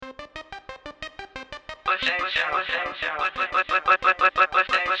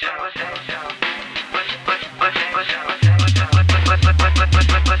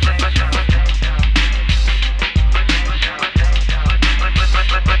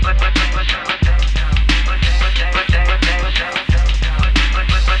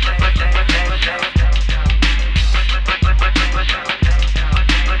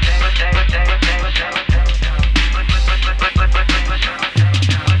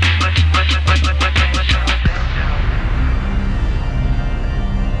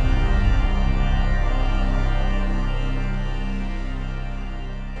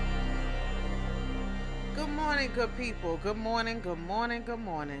Good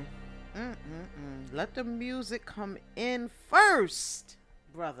morning. Let the music come in first,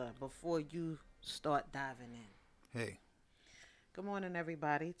 brother, before you start diving in. Hey. Good morning,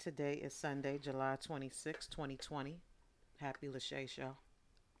 everybody. Today is Sunday, July 26, 2020. Happy Lachey Show.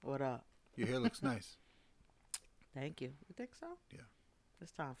 What up? Your hair looks nice. Thank you. You think so? Yeah.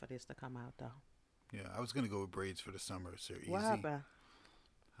 It's time for this to come out, though. Yeah, I was going to go with braids for the summer. So easy. What happened?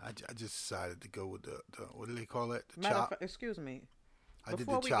 I just decided to go with the what do they call it? The chop. Excuse me. I did the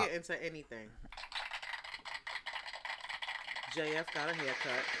Before we chop. get into anything, JF got a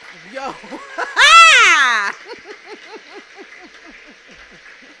haircut. Yo.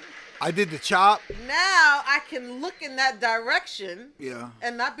 I did the chop. Now I can look in that direction. Yeah.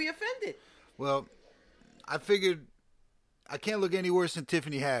 And not be offended. Well, I figured I can't look any worse than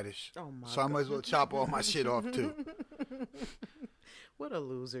Tiffany Haddish. Oh my so I might as well chop all my shit off too. What a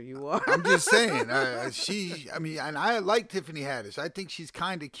loser you are. I'm just saying. And I like Tiffany Haddish. I think she's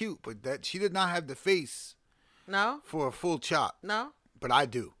kind of cute, but that she did not have the face. No? For a full chop. No? But I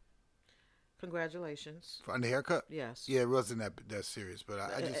do. Congratulations. On the haircut? Yes. Yeah, it wasn't that serious, but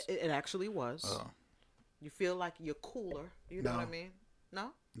I just... It actually was. You feel like you're cooler. You know what I mean?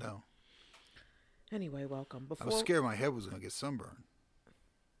 No? No. Anyway, welcome. I was scared my head was going to get sunburned.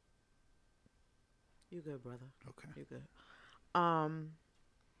 You good, brother. Okay. You good.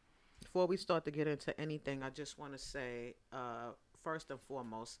 Before we start to get into anything, I just want to say, first and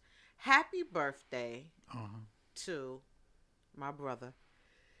foremost, happy birthday to my brother.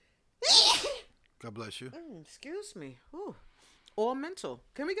 God bless you. Excuse me. Ooh. All Mental.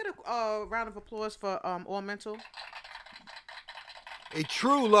 Can we get a round of applause for All Mental? A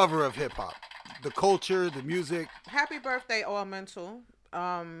true lover of hip hop, the culture, the music. Happy birthday, All Mental.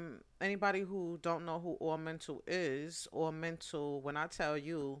 Anybody who don't know who All Mental is, All Mental, when I tell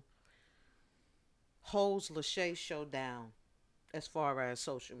you, holds Lachey Show down as far as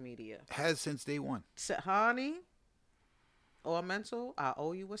social media. Has since day one. Honey, All Mental, I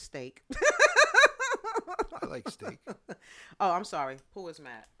owe you a steak. I like steak. Oh, I'm sorry. Who is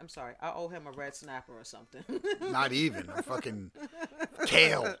Matt? I'm sorry. I owe him a red snapper or something. Not even. A fucking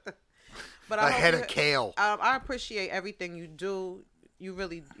kale. But a head of kale. I appreciate everything you do. You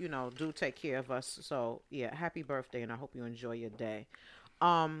really, do take care of us. So, yeah, happy birthday, and I hope you enjoy your day.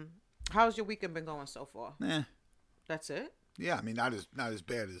 How's your weekend been going so far? That's it? Yeah, I mean, not as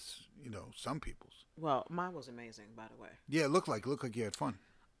bad as, some people's. Well, mine was amazing, by the way. Yeah, it looked like you had fun.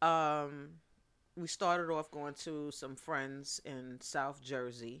 We started off going to some friends in South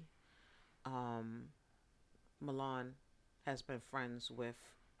Jersey. Milan has been friends with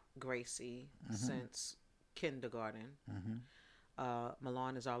Gracie since kindergarten.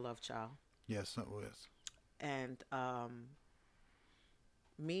 Milan is our love child. Yes, it was. And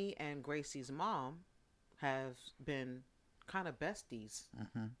me and Gracie's mom have been kind of besties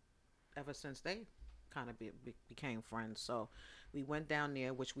ever since they kind of became friends. So we went down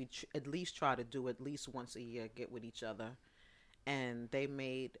there, which we at least try to do at least once a year, get with each other. And they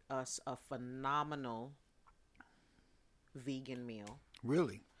made us a phenomenal vegan meal.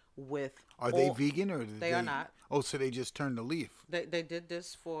 Really? Are they vegan or they are not? Oh, so they just turned the leaf. They did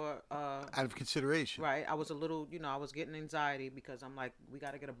this for out of consideration. Right. I was a little, I was getting anxiety because I'm like, we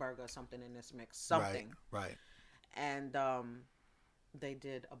got to get a burger or something in this mix, something. Right. And they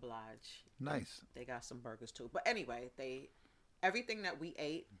did oblige. Nice. They got some burgers too. But anyway, everything that we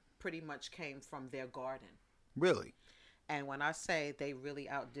ate pretty much came from their garden. Really? And when I say they really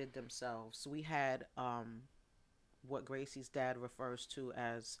outdid themselves, we had what Gracie's dad refers to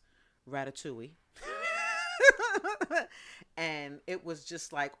as ratatouille. And it was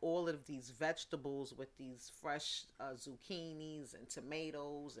just like all of these vegetables with these fresh zucchinis and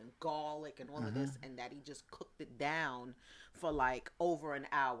tomatoes and garlic and all of this, and that he just cooked it down for like over an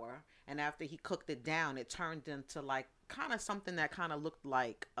hour. And after he cooked it down, it turned into like kind of something that kind of looked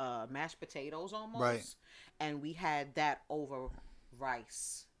like mashed potatoes almost. Right. And we had that over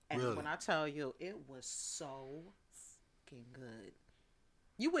rice. And really? When I tell you, it was so fucking good.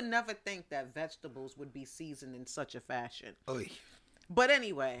 You would never think that vegetables would be seasoned in such a fashion. Oy. But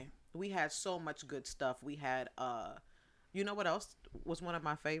anyway, we had so much good stuff. We had, you know what else was one of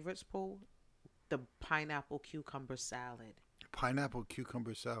my favorites, Pooh? The pineapple cucumber salad. Pineapple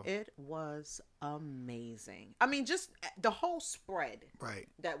cucumber salad. It was amazing. I mean, just the whole spread Right.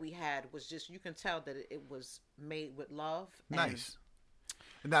 that we had was just, you can tell that it was made with love. Nice.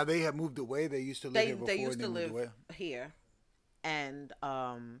 Now they have moved away. They used to live here before. They used to moved live away. here. And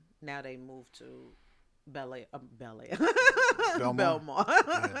now they moved to Belmont.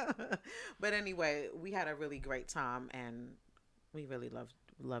 Yeah. But anyway, we had a really great time, and we really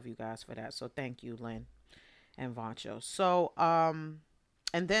love you guys for that. So thank you, Lynn and Vancho. So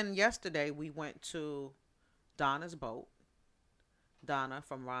and then yesterday we went to Donna's boat. Donna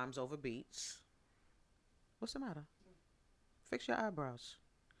from Rhymes Over Beats. What's the matter? Fix your eyebrows.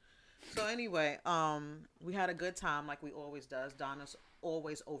 So anyway, we had a good time like we always does. Donna's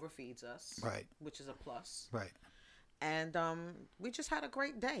always overfeeds us, Right. which is a plus. Right. And we just had a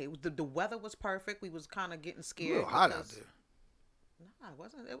great day. The weather was perfect. We was kind of getting scared. A little hot out there. No, it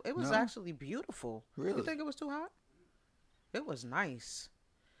wasn't. It was No? actually beautiful. Really? You think it was too hot? It was nice.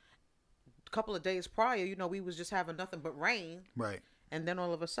 A couple of days prior, we was just having nothing but rain. Right. And then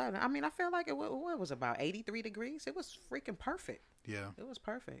all of a sudden, I mean, I feel like it was about 83 degrees. It was freaking perfect. Yeah. It was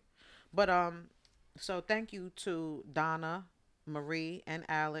perfect. But so thank you to Donna, Marie, and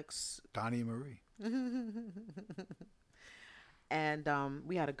Alex. Donnie and Marie. And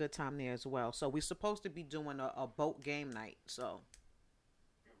we had a good time there as well. So we're supposed to be doing a boat game night. So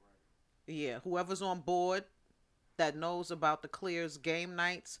yeah, whoever's on board that knows about the Clears game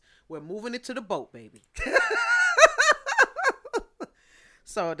nights, we're moving it to the boat, baby.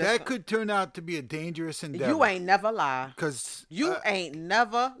 So that could turn out to be a dangerous endeavor. You ain't never lie. Because you ain't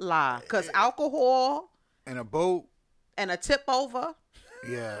never lie. Because alcohol and a boat and a tip over.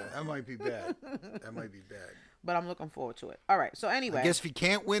 Yeah, that might be bad. That might be bad. But I'm looking forward to it. All right. So anyway, I guess if you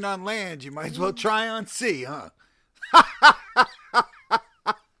can't win on land, you might as well try on sea, huh?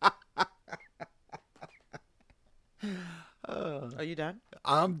 Are you done?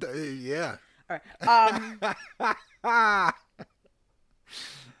 Yeah. All right.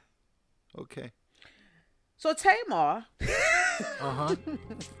 Okay. So Tamar Uh-huh.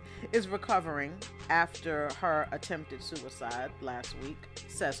 is recovering after her attempted suicide last week,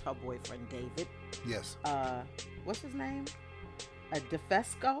 says her boyfriend David. Yes. What's his name?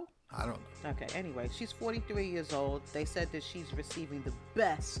 DeFesco? I don't know. Okay, anyway, she's 43 years old. They said that she's receiving the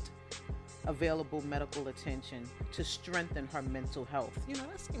best available medical attention to strengthen her mental health.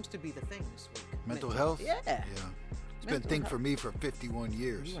 That seems to be the thing this week. Mental health? Yeah. Yeah. It's been a thing for me for 51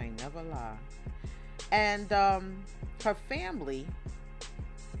 years. You ain't never lie. And her family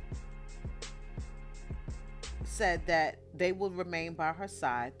said that they will remain by her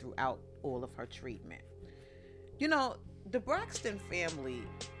side throughout all of her treatment. The Braxton family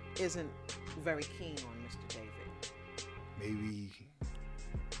isn't very keen on Mr. David. Maybe.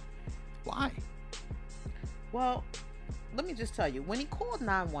 Why? Well, let me just tell you, when he called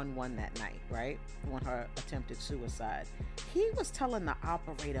 911 that night, right, on her attempted suicide, he was telling the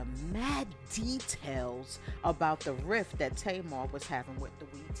operator mad details about the rift that Tamar was having with the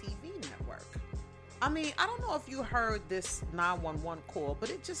WeTV network. I mean, I don't know if you heard this 911 call,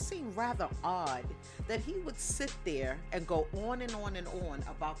 but it just seemed rather odd that he would sit there and go on and on and on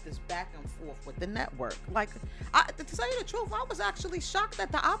about this back and forth with the network. Like, to tell you the truth, I was actually shocked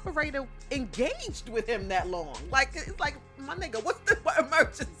that the operator engaged with him that long. Like, it's like, my nigga, what's the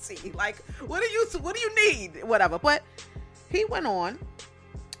emergency? Like, what do you need? Whatever. But he went on,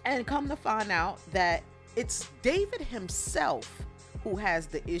 and come to find out that it's David himself who has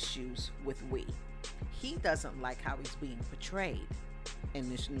the issues with We. He doesn't like how he's being portrayed in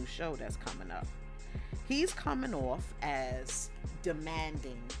this new show that's coming up. He's coming off as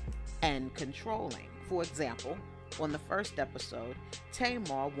demanding and controlling. For example, on the first episode,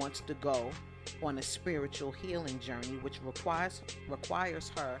 Tamar wants to go on a spiritual healing journey, which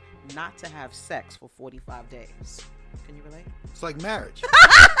requires her not to have sex for 45 days. Can you relate? It's like marriage.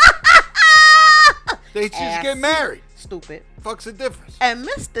 They just get married. Stupid. Fuck's the difference. And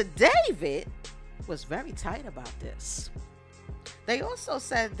Mr. David was very tight about this. They also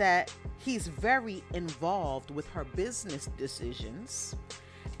said that he's very involved with her business decisions,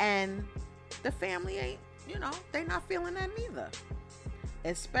 and the family ain't, they're not feeling that neither,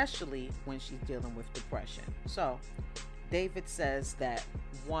 especially when she's dealing with depression. So David says that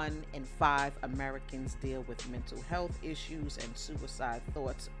 1 in 5 Americans deal with mental health issues, and suicide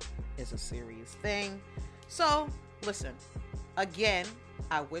thoughts is a serious thing. So listen, again,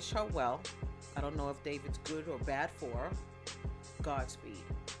 I wish her well. I don't know if David's good or bad for her, Godspeed.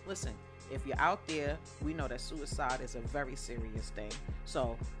 Listen, if you're out there, we know that suicide is a very serious thing.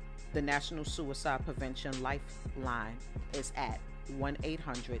 So the National Suicide Prevention Lifeline is at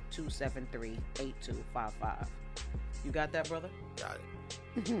 1-800-273-8255. You got that, brother? Got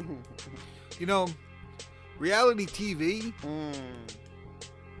it. You know, reality TV.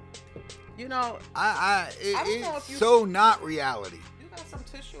 You know, it's so not reality. You got some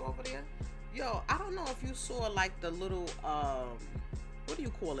tissue over there? Yo, I don't know if you saw like the little, what do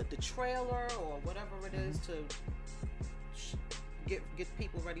you call it? The trailer or whatever it is to get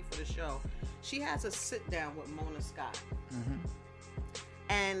people ready for the show. She has a sit down with Mona Scott.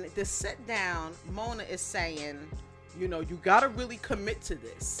 And the sit down, Mona is saying, you know, you got to really commit to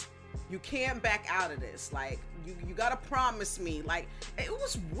this. You can't back out of this. Like, you got to promise me. Like, it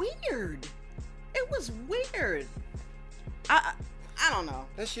was weird. It was weird. I don't know.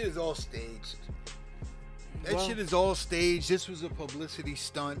 That shit is all staged. That shit is all staged. This was a publicity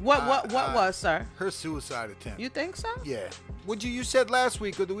stunt. What was, sir? Her suicide attempt. You think so? Yeah. You said last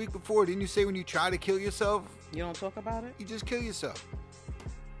week or the week before, didn't you say when you try to kill yourself? You don't talk about it? You just kill yourself.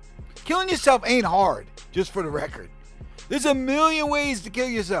 Killing yourself ain't hard, just for the record. There's a million ways to kill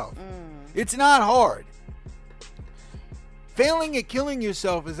yourself. It's not hard. Failing at killing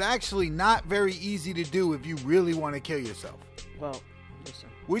yourself is actually not very easy to do if you really want to kill yourself. Well, listen.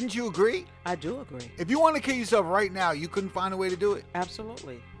 Wouldn't you agree? I do agree. If you want to kill yourself right now, you couldn't find a way to do it?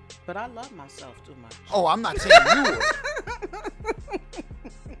 Absolutely. But I love myself too much. Oh, I'm not saying you would.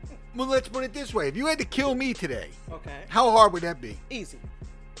 Well, let's put it this way. If you had to kill me today, okay, how hard would that be? Easy.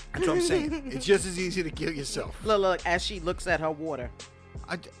 That's what I'm saying. It's just as easy to kill yourself. Look, as she looks at her water.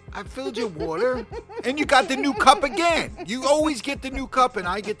 I filled your water, and you got the new cup again. You always get the new cup, and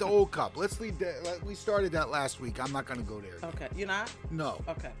I get the old cup. Let's leave that. We started that last week. I'm not going to go there. Okay, you're not? No.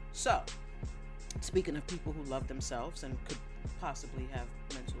 Okay. So, speaking of people who love themselves and could possibly have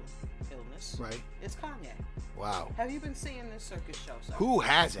mental illness, right? It's Kanye. Wow. Have you been seeing this circus show, sir? Who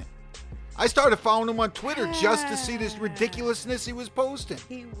hasn't? I started following him on Twitter just to see this ridiculousness he was posting.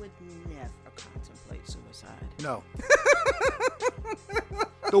 He would never contemplate suicide. No.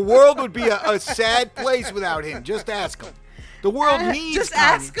 The world would be a sad place without him. Just ask him. The world needs just Kanye.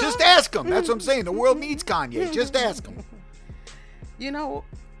 Ask him? Just ask him. That's what I'm saying. The world needs Kanye. Just ask him. You know,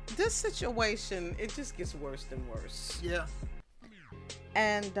 this situation, it just gets worse and worse. Yeah.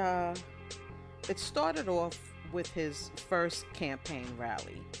 And it started off with his first campaign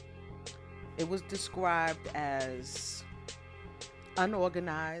rally. It was described as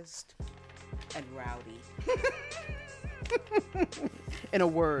unorganized and rowdy. In a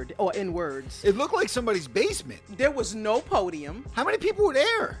word, or in words. It looked like somebody's basement. There was no podium. How many people were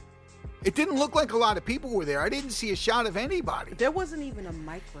there? It didn't look like a lot of people were there. I didn't see a shot of anybody. There wasn't even a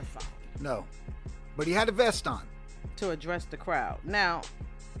microphone. No. But he had a vest on. To address the crowd. Now,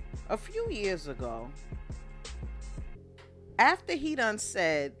 a few years ago, after he done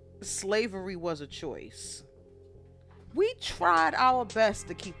said slavery was a choice, we tried our best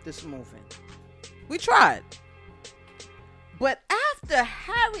to keep this moving. We tried. But after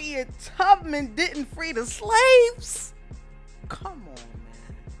Harriet Tubman didn't free the slaves, come on,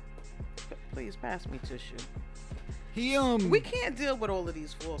 man. Please pass me tissue. We can't deal with all of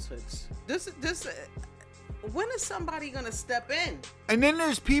these falsehoods. When is somebody gonna step in? And then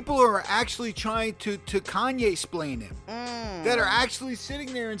there's people who are actually trying to Kanye-splain him. That are actually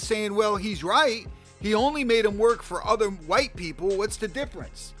sitting there and saying, well, he's right. He only made him work for other white people. What's the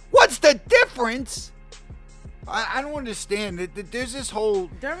difference? What's the difference? I don't understand. There's this whole...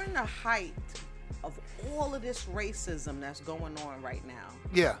 During the height of all of this racism that's going on right now.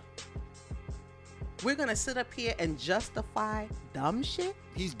 Yeah. We're going to sit up here and justify dumb shit?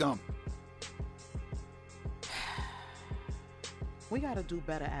 He's dumb. We got to do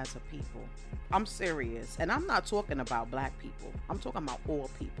better as a people. I'm serious. And I'm not talking about black people. I'm talking about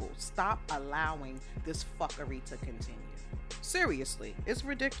all people. Stop allowing this fuckery to continue. Seriously. It's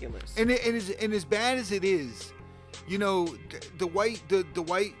ridiculous. And as bad as it is, you know, the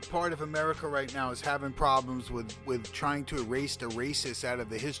white part of America right now is having problems with trying to erase the racists out of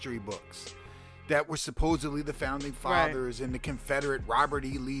the history books that were supposedly the founding fathers, right, and the Confederate Robert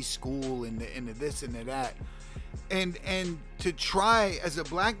E. Lee School and the this and the that. And to try, as a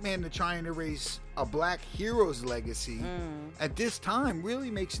black man, to try and erase a black hero's legacy at this time really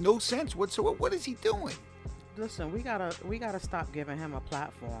makes no sense whatsoever. What is he doing? Listen, we gotta stop giving him a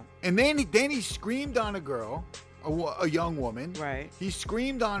platform. And then he screamed on a girl, a young woman. Right. He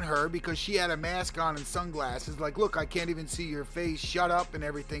screamed on her because she had a mask on and sunglasses. Like, look, I can't even see your face. Shut up and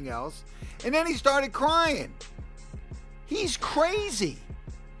everything else. And then he started crying. He's crazy.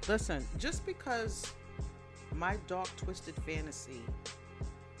 Listen, just because My Dark Twisted Fantasy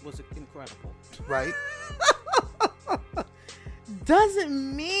was incredible. Right.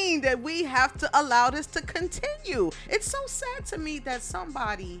 Doesn't mean that we have to allow this to continue. It's so sad to me that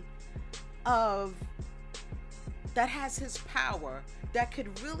somebody that has his power, that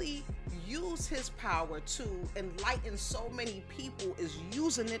could really use his power to enlighten so many people, is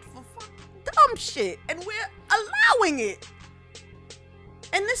using it for fucking dumb shit, and we're allowing it.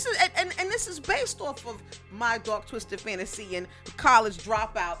 And this is based off of My Dark Twisted Fantasy and College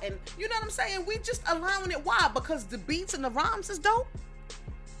Dropout, and you know what I'm saying? We just allowing it. Why? Because the beats and the rhymes is dope.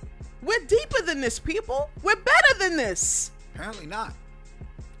 We're deeper than this, people. We're better than this. Apparently not.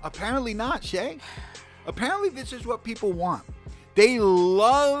 Apparently not, Shay. Apparently this is what people want. They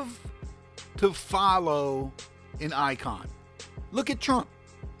love to follow an icon. Look at Trump.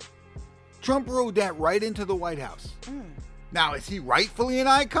 Trump rode that right into the White House. Now, is he rightfully an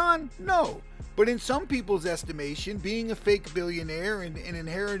icon? No. But in some people's estimation, being a fake billionaire and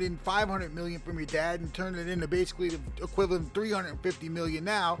inheriting $500 million from your dad and turning it into basically the equivalent of $350 million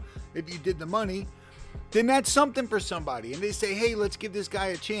now, if you did the money, then that's something for somebody. And they say, hey, let's give this guy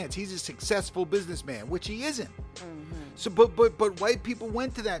a chance. He's a successful businessman, which he isn't. Mm-hmm. So, but white people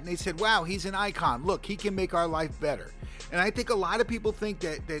went to that and they said, wow, he's an icon. Look, he can make our life better. And I think a lot of people think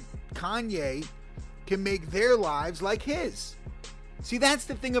that Kanye can make their lives like his. See, that's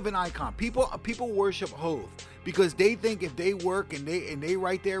the thing of an icon. People worship Hov because they think if they work and they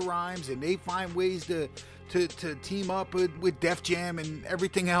write their rhymes and they find ways to team up with Def Jam and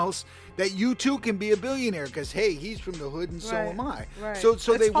everything else, that you too can be a billionaire because, hey, he's from the hood and so am I. Right. So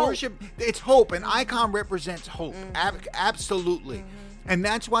they hope. worship. It's hope. An icon represents hope. Absolutely. Mm-hmm. And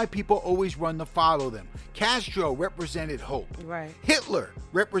that's why people always run to follow them. Castro represented hope. Right. Hitler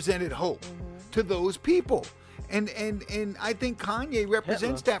represented hope to those people. And I think Kanye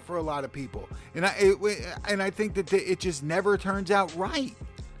represents that for a lot of people. And I think that it just never turns out right.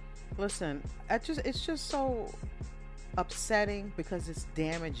 Listen, it's just so upsetting because it's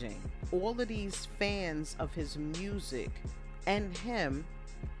damaging. All of these fans of his music and him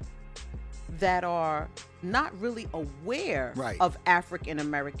that are not really aware of African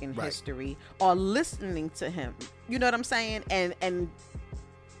American history are listening to him. You know what I'm saying? And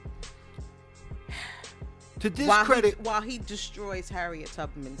to discredit while he destroys Harriet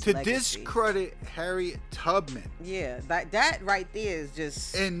Tubman's to legacy. Discredit Harriet Tubman. Yeah, that right there is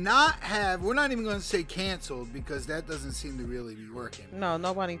just, and not have, we're not even going to say canceled because that doesn't seem to really be working. No,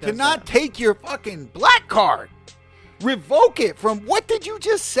 nobody does. To not take your fucking black card. Revoke it from, what did you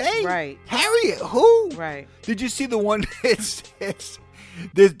just say? Right. Harriet who? Right. Did you see the one that says,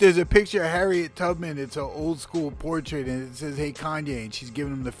 there's a picture of Harriet Tubman. It's an old school portrait and it says, hey Kanye, and she's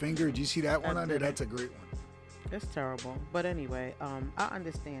giving him the finger. Did you see that one under? That's a great one. It's terrible. But anyway, I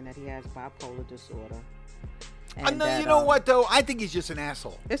understand that he has bipolar disorder. And you know what though? I think he's just an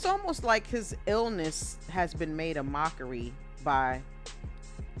asshole. It's almost like his illness has been made a mockery by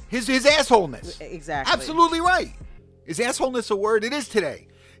his assholeness. Exactly. Absolutely right. Is assholeness a word? It is today.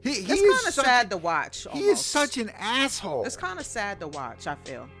 It's kind of sad to watch. Almost. He is such an asshole. It's kind of sad to watch, I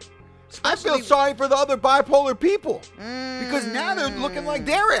feel. I feel sorry for the other bipolar people because now they're looking like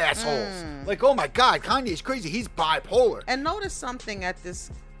they're assholes. Like, oh my God, Kanye's crazy. He's bipolar. And notice something at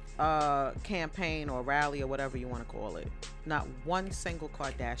this campaign or rally or whatever you want to call it. Not one single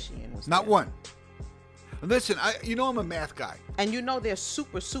Kardashian was not there. one. Listen, I'm a math guy. And they're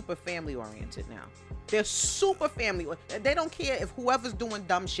super, super family oriented now. They're super family. They don't care if whoever's doing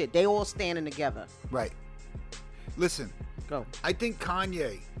dumb shit. They all standing together. Right. Listen. Go. I think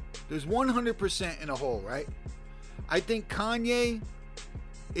Kanye, there's 100% in a hole, right? I think Kanye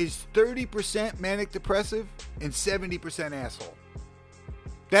is 30% manic depressive and 70% asshole.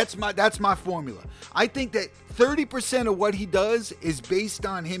 That's my formula. I think that 30% of what he does is based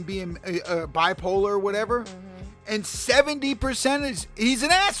on him being bipolar or whatever, and 70% is he's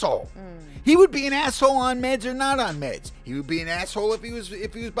an asshole. He would be an asshole on meds or not on meds. He would be an asshole if he was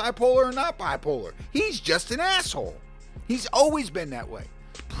bipolar or not bipolar. He's just an asshole. He's always been that way.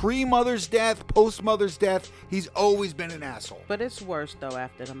 Pre-mother's death, post-mother's death, he's always been an asshole. But it's worse though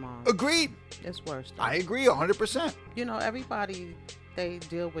after the mom. Agreed. It's worse though. I agree 100%. Everybody, they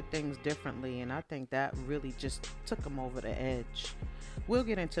deal with things differently, and I think that really just took him over the edge. We'll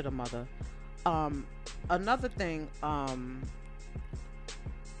get into the mother. Another thing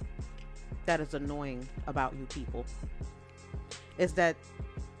that is annoying about you people is that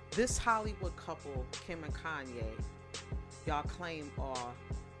this Hollywood couple, Kim and Kanye, y'all claim are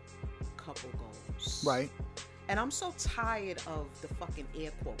couple goals. Right. And I'm so tired of the fucking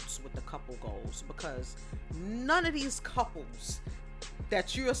air quotes with the couple goals because none of these couples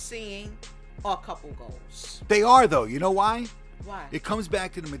that you're seeing are couple goals. They are, though. You know why? Why? It comes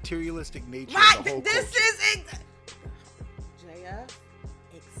back to the materialistic nature Right. of the whole This culture. is JF.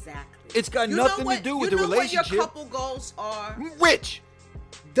 Exactly. It's got nothing to do with the relationship. What your couple goals are? Rich.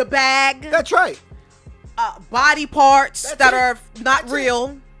 The bag. That's right. Body parts That's that it. are not That's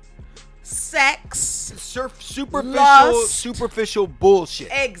real. Sex. Superficial bullshit.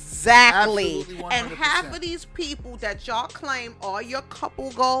 Exactly. Absolutely, And 100%. half of these people that y'all claim are your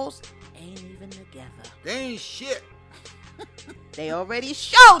couple goals ain't even together. They ain't shit. They already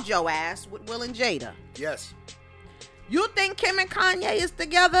showed your ass with Will and Jada. Yes. You think Kim and Kanye is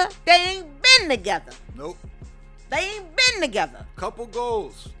together? They ain't been together. Nope. They ain't been together. Couple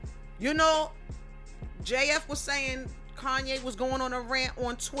goals. You know, JF was saying Kanye was going on a rant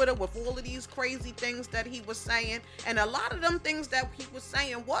on Twitter with all of these crazy things that he was saying, and a lot of them things that he was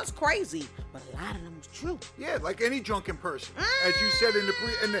saying was crazy, but a lot of them was true. Yeah, like any drunken person, as you said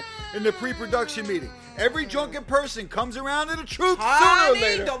in the pre-production meeting. Every drunken person comes around to the truth sooner or Honey,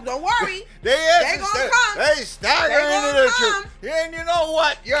 later. don't worry. They gonna come. They stagger They into gonna the come. truth. And you know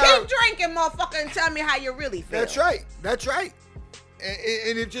what? Keep drinking, motherfucker, and tell me how you really feel. That's right. That's right.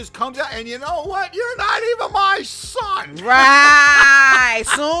 And it just comes out. And you know what? You're not even my son. Right.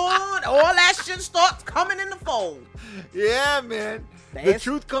 Soon, all that shit starts coming in the fold. Yeah, man. The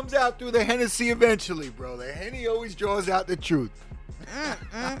truth comes out through the Hennessy eventually, bro. The Henny always draws out the truth.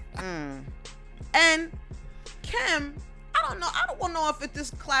 And Kim, I don't know. I don't know if this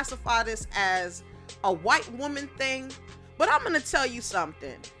classify this as a white woman thing, but I'm gonna tell you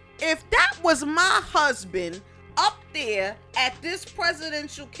something. If that was my husband up there at this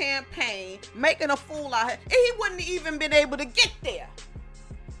presidential campaign making a fool out of him, he wouldn't even been able to get there.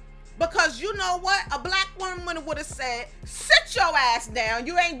 Because you know what? A black woman would have said, sit your ass down.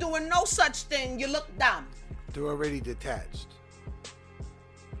 You ain't doing no such thing. You look dumb. They're already detached.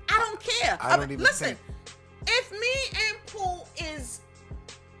 I don't care. I don't even listen, think. if me and Pooh is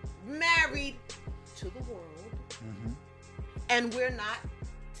married to the world and we're not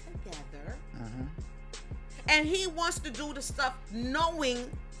together and he wants to do the stuff knowing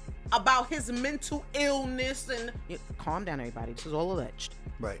about his mental illness and calm down everybody, this is all alleged,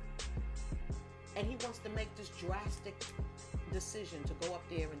 Right. and he wants to make this drastic decision to go up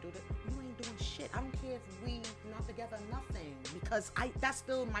there and do that, you ain't doing shit. I don't care if we not together, nothing, because that's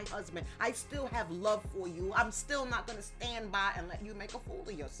still my husband. I still have love for you. I'm still not gonna stand by and let you make a fool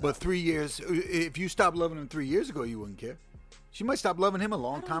of yourself. But 3 years, if you stopped loving him 3 years ago, you wouldn't care. She might stop loving him a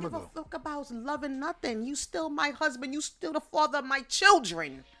long time ago. I don't give a fuck about loving nothing. You still my husband. You still the father of my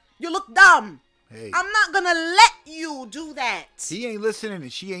children. You look dumb. Hey. I'm not gonna let you do that. He ain't listening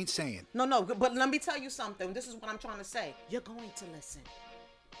and she ain't saying. No, but let me tell you something. This is what I'm trying to say. You're going to listen.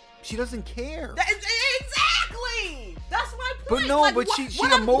 She doesn't care. Exactly. That's my point. But no, but she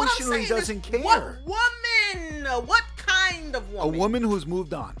emotionally doesn't care. What woman? What kind of woman? A woman who's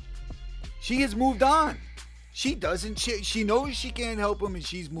moved on. She has moved on. She doesn't. She knows she can't help him and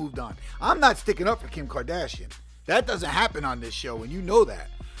she's moved on. I'm not sticking up for Kim Kardashian. That doesn't happen on this show and you know that.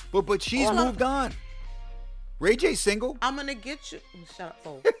 But she's moved on. Ray J single. I'm gonna get you. Shut up,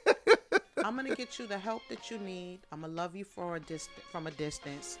 folks. I'm gonna get you the help that you need. I'm gonna love you from a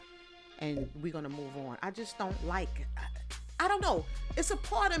distance, and we're gonna move on. I just don't like. I don't know. It's a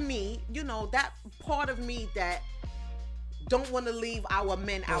part of me, that part of me that don't want to leave our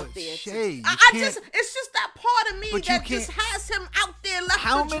men out there. Shay, it's just that part of me that just has him out there left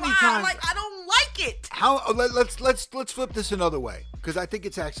how to many dry. times? Like I don't like it. Let's flip this another way because I think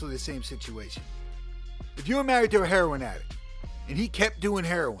it's actually the same situation. If you were married to a heroin addict and he kept doing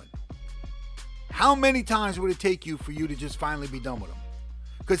heroin, how many times would it take you for you to just finally be done with him?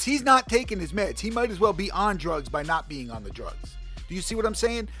 Because he's not taking his meds. He might as well be on drugs by not being on the drugs. Do you see what I'm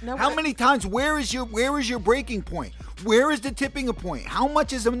saying? No, how many times? Where is your breaking point? Where is the tipping point? How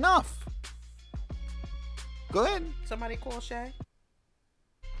much is enough? Go ahead. Somebody call Shay.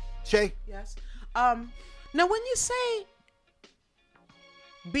 Shay. Yes. Now when you say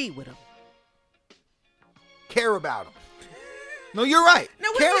be with him, care about him. No, you're right.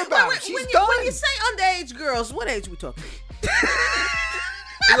 Now, care about him. She's done. When you say underage girls, what age we talking?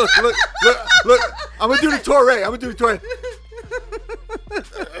 Look. I'm gonna do the Torre.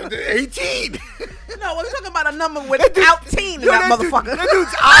 18. No, we're talking about a number without teen in that motherfucker.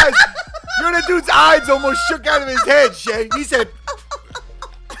 That dude's eyes almost shook out of his head, Shay. He said,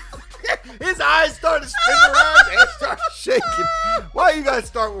 his eyes started spinning around and started shaking. Why you gotta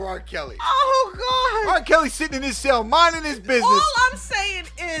start with R. Kelly? Oh, God. R. Kelly's sitting in his cell, minding his business. All I'm saying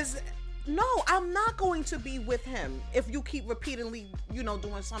is, no, I'm not going to be with him if you keep repeatedly,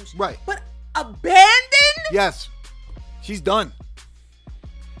 doing some shit. Right. But abandoned? Yes. She's done.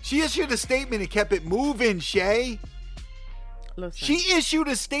 She issued a statement and kept it moving, Shay. Listen, She issued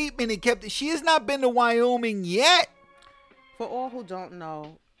a statement and kept it. She has not been to Wyoming yet. for all who don't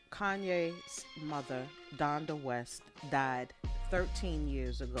know, Kanye's mother, Donda West, died 13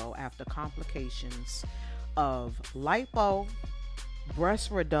 years ago after complications of lipo,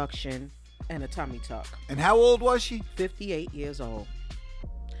 breast reduction, and a tummy tuck. And how old was she? 58 years old.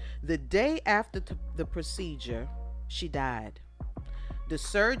 The day after the procedure, she died. The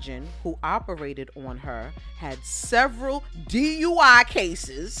surgeon who operated on her had several DUI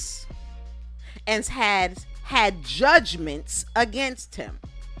cases and had judgments against him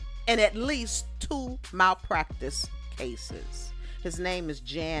and at least 2 malpractice cases. His name is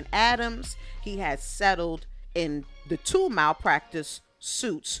Jan Adams. He has settled in the 2 malpractice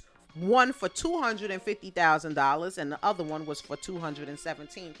suits, one for $250,000 and the other one was for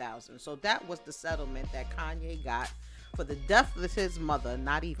 $217,000. So that was the settlement that Kanye got for the death of his mother,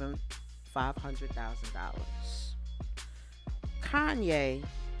 not even $500,000. Kanye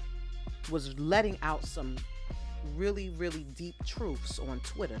was letting out some really, really deep truths on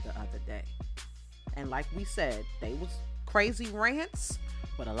Twitter the other day. And like we said, they was crazy rants,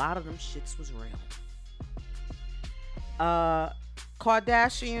 but a lot of them shits was real.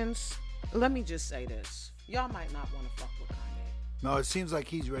 Kardashians, let me just say this. Y'all might not want to fuck with Kanye. No, it seems like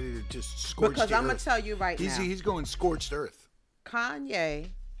he's ready to just scorch Because the I'm going earth. to tell you right now. He's going scorched earth. Kanye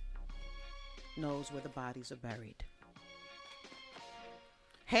knows where the bodies are buried.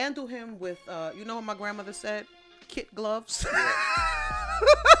 Handle him with, you know what my grandmother said? Kit gloves. Yeah.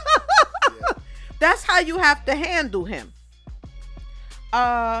 That's how you have to handle him.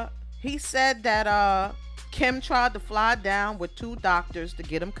 He said that Kim tried to fly down with 2 doctors to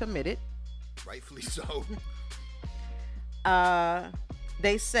get him committed. Rightfully so.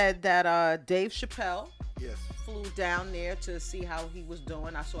 They said that Dave Chappelle Yes. flew down there to see how he was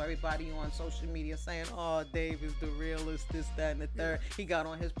doing. I saw everybody on social media saying, "Oh, Dave is the realest, this, that, and the third." He got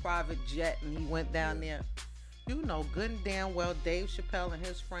on his private jet and he went down there. You know good and damn well Dave Chappelle and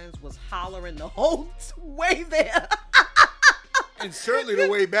his friends was hollering the whole way there. And certainly the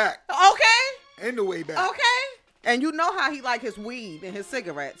way back. Okay. And the way back. Okay. And you know how he like his weed and his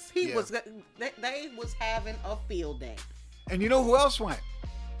cigarettes. He Yeah. was, they was having a field day. And you know who else went?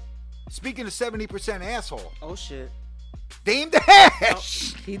 Speaking of 70% asshole, Oh shit. Dame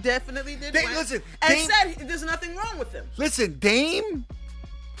Dash. He definitely did. Dame- win. listen, and Dame- said there's nothing wrong with him. Listen, Dame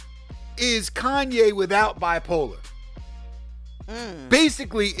is Kanye without bipolar.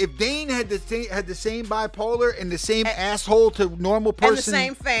 Basically, if Dane had the same bipolar and the same asshole to normal person, And the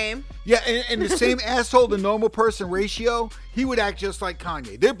same fame. yeah, and the same asshole to normal person ratio, he would act just like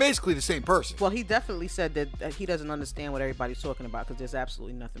Kanye. They're basically the same person. Well, he definitely said that he doesn't understand what everybody's talking about because there's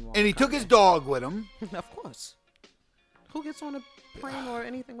absolutely nothing wrong. And he with took Kanye. his dog with him. Of course. Who gets on a plane or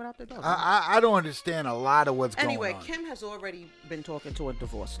anything without their dog? I don't understand a lot of what's Anyway, going on. Kim has already been talking to a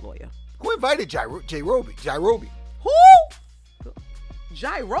divorce lawyer. Who invited Jai Roby? Who?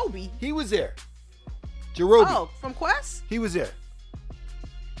 Jai Roby? He was there. Jarobi. Oh, from Quest? He was there.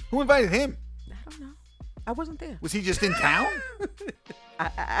 Who invited him? I don't know. I wasn't there. Was he just in town?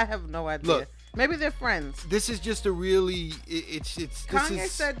 I have no idea. Look. Maybe they're friends. This is just a really this Kanye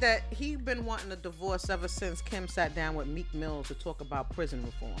is said that he'd been wanting a divorce ever since Kim sat down with Meek Mill to talk about prison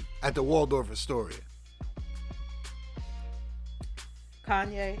reform. at the Waldorf Astoria.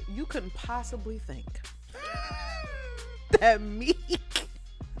 Kanye, you couldn't possibly think that Meek.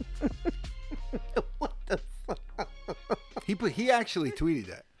 What the fuck? He actually tweeted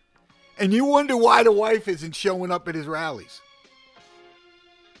that. And you wonder why the wife isn't showing up at his rallies.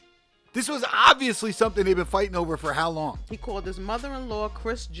 This was obviously something they've been fighting over for how long? He called his mother-in-law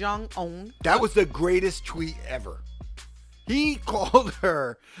Kris Jong-un. That was the greatest tweet ever. He called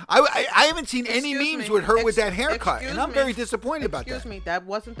her. I haven't seen any Excuse memes me. with her with that haircut, Excuse and I'm me. very disappointed about that. Excuse me, that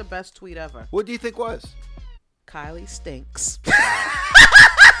wasn't the best tweet ever. What do you think was? Kylie stinks.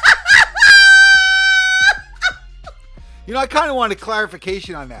 You know, I kind of want a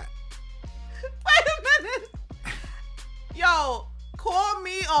clarification on that. Wait a minute. Yo, call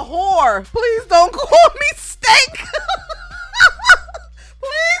me a whore. Please don't call me stink.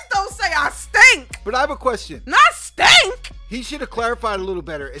 Please don't say I stink. But I have a question. Not stink. He should have clarified a little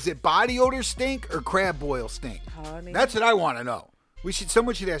better. Is it body odor stink or crab boil stink? Honey. That's what I want to know.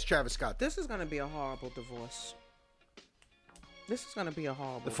 Someone should ask Travis Scott. This is going to be a horrible divorce. This is going to be a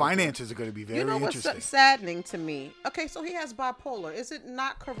horrible The finances are going to be very You know what's interesting. saddening to me? Okay, so he has bipolar. Is it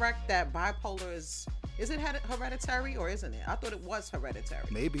not correct that bipolar is it hereditary or isn't it? I thought it was hereditary.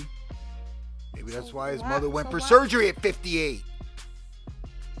 Maybe that's So why his why- mother went so for why- surgery at 58.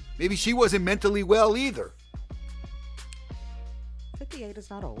 Maybe she wasn't mentally well either. 58. 58 is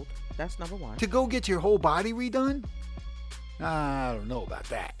not old. That's number one. To go get your whole body redone? I don't know about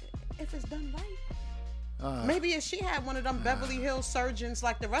that. If it's done right. Maybe if she had one of them Beverly Hills surgeons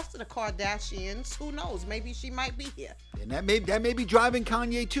like the rest of the Kardashians, who knows? Maybe she might be here. And that may be driving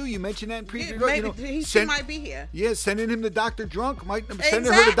Kanye too. You mentioned that in previous. Maybe she might be here. Yeah, sending him to Dr. Drunk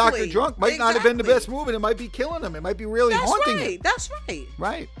sending her to Dr. Drunk might not have been the best move, and it might be killing him. It might be really haunting him. That's right.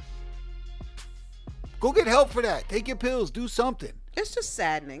 Right. Go get help for that. Take your pills. Do something. It's just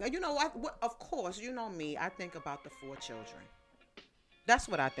saddening. You know what? Of course, you know me. I think about the 4 children. That's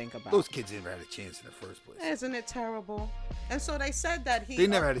what I think about. Those kids never had a chance in the first place. Isn't it terrible? And so they said that they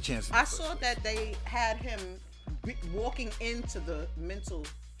never had a chance. I saw that they had him walking into the mental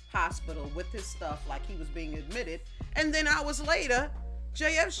hospital with his stuff like he was being admitted. And then hours later,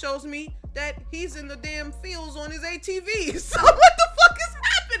 JF shows me that he's in the damn fields on his ATV. So what the fuck is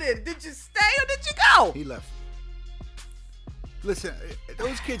happening? Did you stay or did you go? He left. Listen,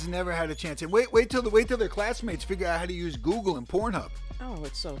 those kids never had a chance. And wait till their classmates figure out how to use Google and Pornhub. Oh,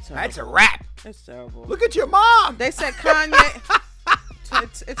 it's so terrible. That's a wrap. It's terrible. Look at your mom. They said Kanye.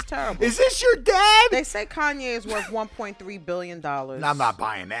 it's terrible. Is this your dad? They say Kanye is worth $1.3 billion. I'm not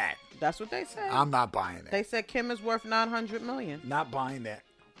buying that. That's what they said. I'm not buying that. They said Kim is worth $900 million. Not buying that.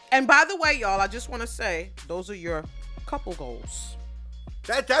 And by the way, y'all, I just want to say those are your couple goals.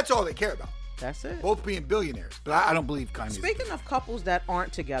 That's all they care about. That's it. Both being billionaires, but I don't believe Kanye. Speaking of couples that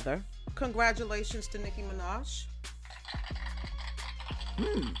aren't together, congratulations to Nicki Minaj.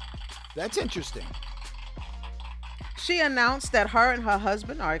 That's interesting. She announced that her and her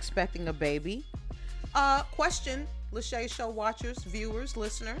husband are expecting a baby. Question, Lachey Show watchers, viewers,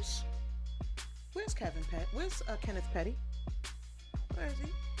 listeners. Where's Where's Kenneth Petty? Where is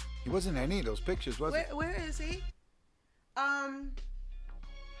he? He wasn't in any of those pictures, was he? Where is he?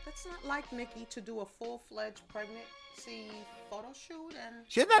 It's not like Nicki to do a full-fledged pregnancy photo shoot, and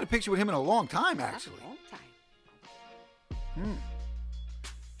she hasn't had a picture with him in a long time, actually. A long time.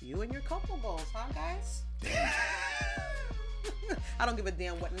 You and your couple goals, huh, guys? I don't give a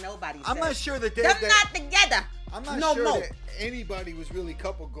damn what nobody says. I'm not sure that they're not together. I'm not sure that anybody was really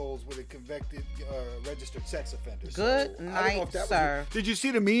couple goals with a convicted registered sex offender. Good night, sir. Did you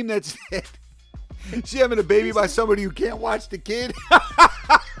see the meme that said she having a baby by somebody who can't watch the kid?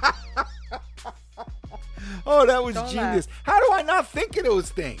 Oh, that was genius. How do I not think of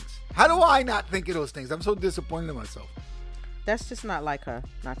those things? I'm so disappointed in myself. That's just not like her,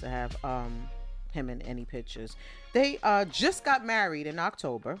 not to have him in any pictures. They just got married in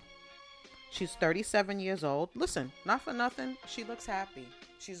October. She's 37 years old. Listen, not for nothing, she looks happy.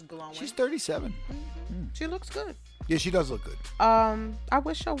 She's glowing. She's 37. She looks good. Yeah, she does look good. I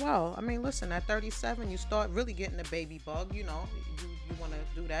wish her well. I mean, listen, at 37, you start really getting a baby bug. You know, you want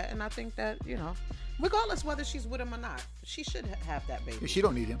to do that, and I think that regardless whether she's with him or not, she should have that baby. Yeah, she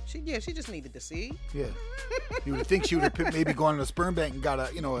don't need him. She just needed to see. Yeah, you would think she would have maybe gone to a sperm bank and got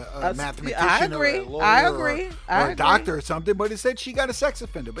a mathematician I agree. or a lawyer I agree. or a doctor or something, but it said she got a sex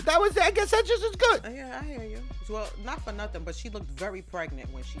offender. But I guess that's just as good. Yeah, I hear you. Well, not for nothing, but she looked very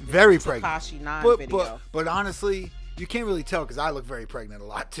pregnant when she did very the pregnant. Tekashi 9 video. But honestly, you can't really tell because I look very pregnant a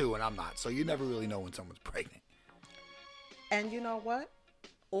lot too, and I'm not. So you never really know when someone's pregnant. And you know what?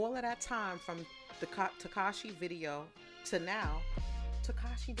 All of that time from the Tekashi video to now,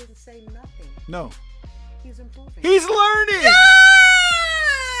 Tekashi didn't say nothing. No. He's improving. He's learning.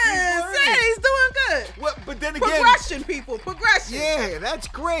 Yes! He's doing good. Well, but then again, progression, people. Progression. Yeah, that's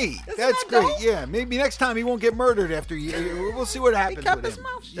great. Isn't that's that great. dope? Yeah, maybe next time he won't get murdered after you. We'll see what happens He kept with his him.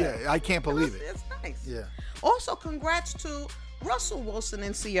 mouth shut. Yeah, I can't believe it. It's nice. Yeah. Also, congrats to Russell Wilson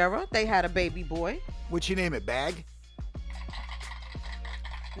and Sierra. They had a baby boy. What'd she name it? Bag?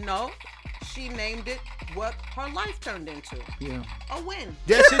 No, she named it what her life turned into. Yeah. A win.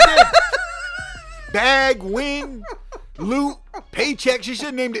 Yes, it did. Bag, win, loot, paycheck. She should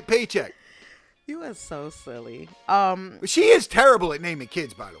have named it Paycheck. You are so silly. She is terrible at naming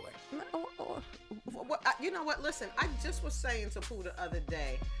kids, by the way. You know what? Listen, I just was saying to Pooh the other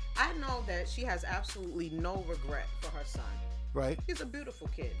day, I know that she has absolutely no regret for her son. Right. He's a beautiful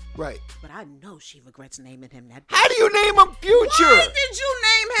kid. Right. But I know she regrets naming him that. How do you name him Future? Why did you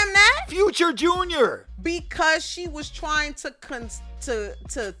name him that? Future Junior. Because she was trying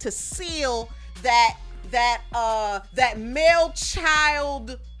to seal that male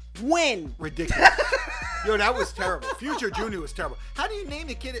child win. Ridiculous. Yo, that was terrible. Future Junior was terrible. How do you name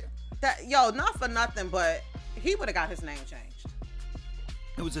the kid? Not for nothing, but he would have got his name changed.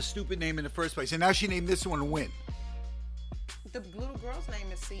 It was a stupid name in the first place, and now she named this one Win. The little girl's name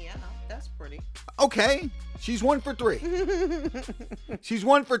is Sienna. That's pretty. Okay, she's 1 for 3. She's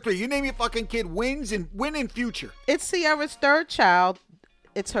 1 for 3. You name your fucking kid win in future. It's Sierra's third child.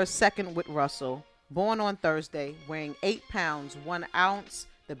 It's her second with Russell. Born on Thursday, weighing 8 pounds, 1 ounce.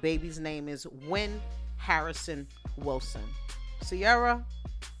 The baby's name is Wynn Harrison Wilson. Sierra,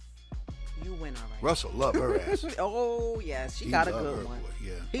 you win all right. Russell love her ass. Oh, yes. She got a love good her, one. boy,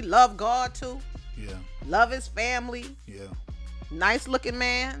 yeah. He loved God, too. Yeah. Love his family. Yeah. Nice looking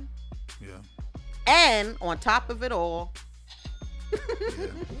man. Yeah. And on top of it all, Yeah.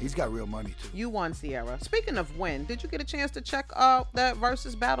 He's got real money too. you won, Sierra. Speaking of win, did you get a chance to check out that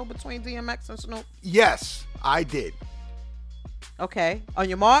versus battle between DMX and Snoop? Yes, I did. Okay. On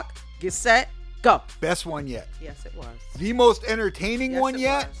your mark, get set, go. Best one yet. Yes, it was. The most entertaining Yes, one it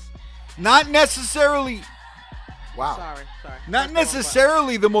yet. was. Not necessarily. Wow. Sorry. Not That's the wrong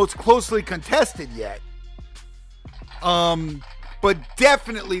necessarily the most closely contested yet. But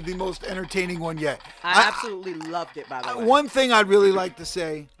definitely the most entertaining one yet. button. I absolutely loved it, by the way. One thing I'd really like to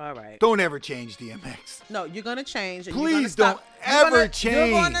say, All right. don't ever change DMX. No, you're going to change. And Please you're gonna don't stop, you're ever gonna, change.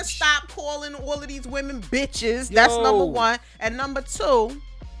 You're going to stop calling all of these women bitches. That's Yo. number one. And number two,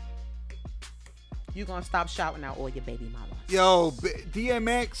 you're going to stop shouting out all your baby mamas. Yo,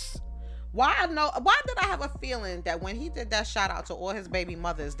 DMX. Why did I have a feeling that when he did that shout out to all his baby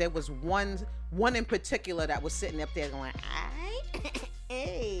mothers, there was one in particular that was sitting up there going,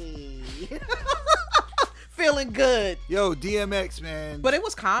 hey. Feeling good. Yo, DMX, man. But it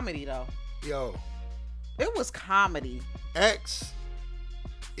was comedy though. Yo, It was comedy. X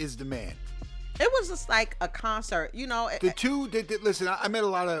is the man. It was just like a concert, you know. Listen, I met a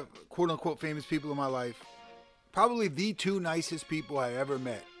lot of quote unquote famous people in my life. Probably the two nicest people I ever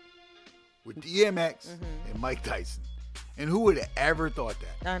met were DMX and Mike Tyson. And who would have ever thought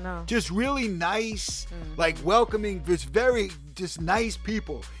that? I know. Just really nice, like welcoming, just nice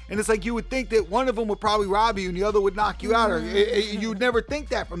people. And it's like you would think that one of them would probably rob you and the other would knock you out. Or you'd never think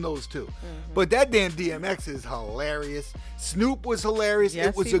that from those two. But that damn DMX is hilarious. Snoop was hilarious. Yes,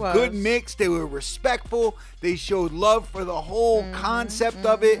 it was he a good was. mix. They were respectful. They showed love for the whole concept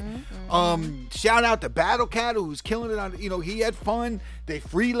of it. Shout out to Battle Cat, who was killing it on. He had fun. They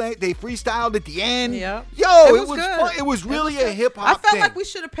freestyled at the end. Yeah. Yo, It it was was good. fun. It was really a hip I hop felt thing. like we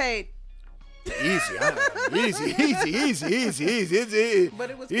should have paid. Easy. But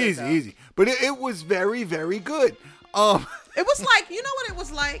it was good, easy, though. easy. But it was very, very good. It was like, you know what it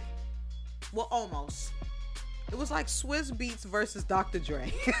was like? Well, almost. It was like Swizz Beatz versus Dr.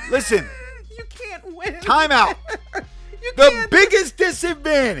 Dre. Listen, You can't win. time out. You The can't. biggest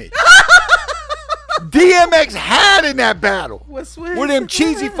disadvantage DMX had in that battle With Swizz. were them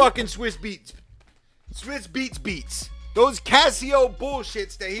cheesy fucking Swiss beats. Beats. Those Casio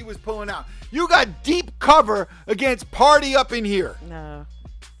bullshits that he was pulling out. You got deep cover against Party Up in Here. No.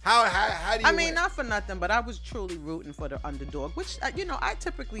 How do you I mean, win? not for nothing, but I was truly rooting for the underdog, which, I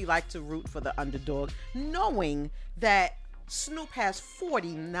typically like to root for the underdog, knowing that Snoop has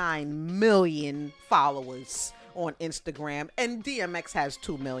 49 million followers on Instagram and DMX has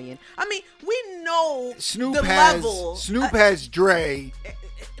 2 million. I mean, we know Snoop the has level. has Dre.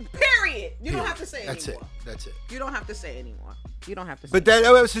 Period. You don't have to say it That's anymore. That's it. You don't have to say it anymore. You don't have to say But that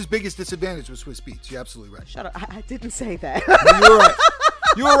was his biggest disadvantage was Swiss Beats. You're absolutely right. Shut up. I didn't say that. You were right.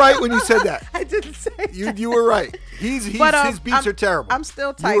 You were right when you said that. I didn't say that. You were right. His beats are terrible. I'm still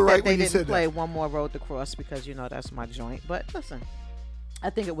You tight were right that they when you didn't said play that. One More Road to Cross because, that's my joint. But listen, I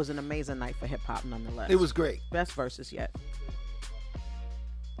think it was an amazing night for hip-hop nonetheless. It was great. Best versus yet.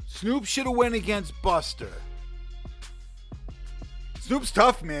 Snoop should have went against Buster. Snoop's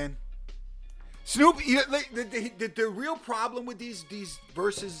tough, man. Snoop, the real problem with these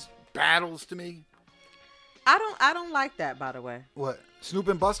versus battles to me. I don't like that, by the way. What? Snoop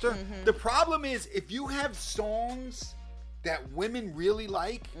and Buster? The problem is if you have songs that women really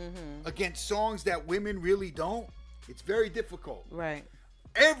like against songs that women really don't, it's very difficult. Right.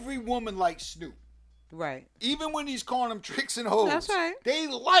 Every woman likes Snoop. Right. Even when he's calling them tricks and hoes. That's right. They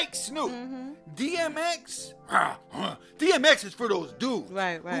like Snoop. DMX? DMX is for those dudes.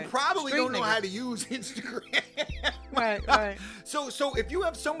 Right. Who probably Street don't know niggas. how to use Instagram. Right. So if you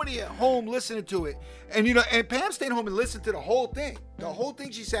have somebody at home listening to it, and and Pam stayed home and listened to the whole thing. The whole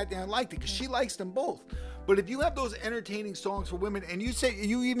thing, she sat there and liked it because she likes them both. But if you have those entertaining songs for women, and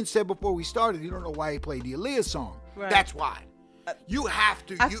you even said before we started, you don't know why he played the Aaliyah song. Right. That's why. You have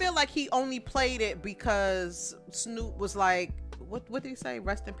to. I feel like he only played it because Snoop was like, what did he say?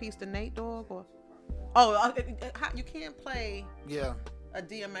 Rest in peace to Nate Dogg? You can't play Yeah. a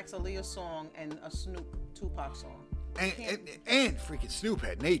DMX Aaliyah song and a Snoop Tupac song. And freaking Snoop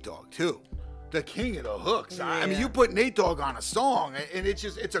had Nate Dogg too. the king of the hooks. Yeah. I mean, you put Nate Dogg on a song, and it's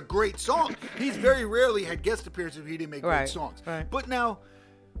a great song. He's very rarely had guest appearances if he didn't make great songs. Right. But now,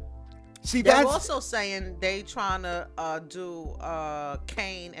 see, They're that's also saying they trying to do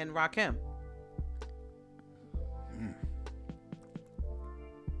Kane and Rakim.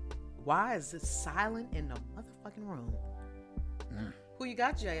 Why is it silent in the motherfucking room? Who you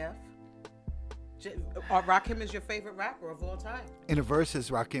got, JF? Rakim is your favorite rapper of all time. in a versus,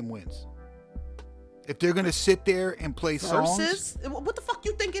 Rakim wins. If they're gonna sit there and play songs, Versus? What the fuck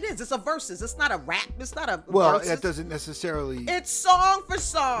you think it is? It's a versus. It's not a rap. It's not a well, versus. that doesn't necessarily. It's song for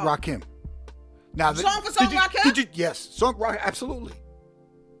song. Rakim. Now, Song for song, Rakim? Did you? Yes, song rock. Absolutely.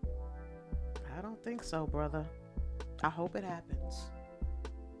 I don't think so, brother. I hope it happens.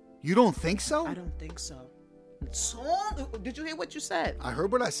 You don't think so? I don't think so. Song? Did you hear what you said? I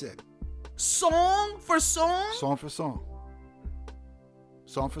heard what I said. Song for song? Song for song.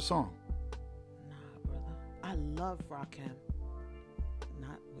 Song for song. Nah, brother. I love Rakim.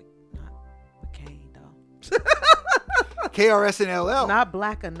 Not with Kane though. KRS and LL. Not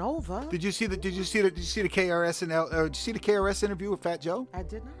Black Nova. Did you see the KRS and did you see the KRS interview with Fat Joe? I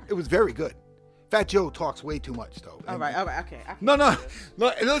did not. It was very good. Fat Joe talks way too much though. All right, okay. No.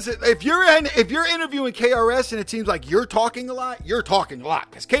 Listen, if you're interviewing KRS and it seems like you're talking a lot, you're talking a lot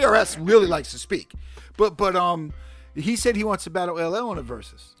because KRS really likes to speak. But he said he wants to battle LL on the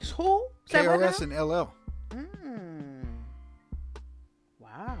verses. Who? Say what KRS now? and LL.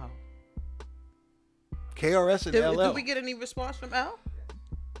 Wow. KRS and LL. Did we get any response from L?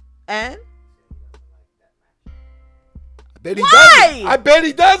 And? I bet he Why? doesn't. I bet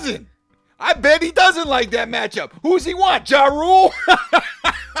he doesn't. I bet he doesn't like that matchup. Who's he want? Ja Rule?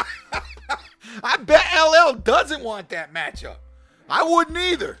 I bet LL doesn't want that matchup. I wouldn't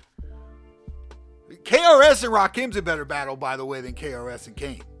either. KRS and Rakim's a better battle, by the way, than KRS and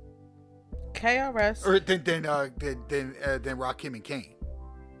Kane. KRS. Or than Rakim and Kane.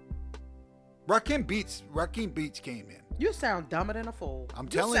 Rakim beats Kane, man. You sound dumber than a fool. I'm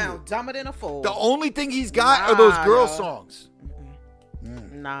telling you. You sound dumber than a fool. The only thing he's got are those girl yo. songs.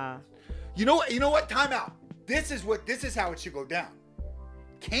 Nah. You know what? Time out. This is how it should go down.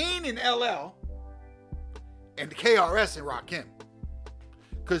 Kane and LL and KRS and Rakim.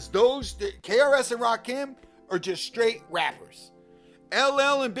 Because KRS and Rakim are just straight rappers.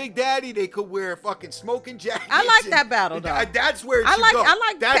 LL and Big Daddy, they could wear fucking smoking jackets. I like that battle, though. That's where it should go. I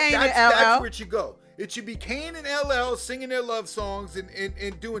like Kane and LL. That's where it should go. It should be Kane and LL singing their love songs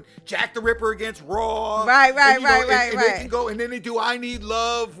and doing Jack the Ripper against Raw. Right. And they can go, and then they do I Need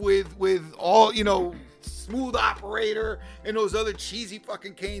Love with all, Smooth Operator and those other cheesy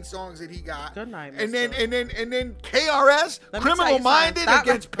fucking Kane songs that he got. Good night, and mister. then KRS, Criminal Minded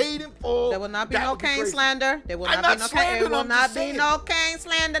against Paid in Full. There will not be no Kane slander. There will I'm not be not no Kane. There slandering, will I'm not just be saying. no Kane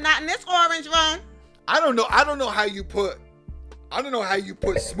slander. Not in this orange room. I don't know how you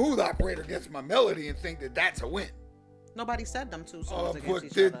put Smooth Operator against My Melody and think that that's a win. Nobody said them two songs against But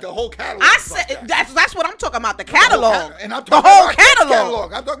each the other. whole catalog. I is like said that. that's what I'm talking about. The catalog. And I'm the talking whole about Rakim's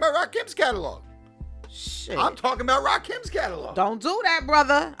catalog. I'm talking about Rakim's catalog. Shit. I'm talking about Rakim's catalog. Don't do that,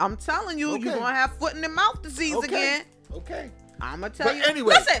 brother. I'm telling you, Okay. you're gonna have foot in the mouth disease again. Okay. I'm gonna tell you.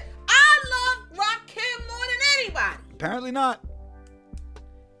 Anyway. Listen, I love Rakim more than anybody, Apparently not.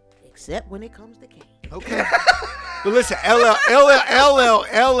 except when it comes to Kane. Okay. But listen, LL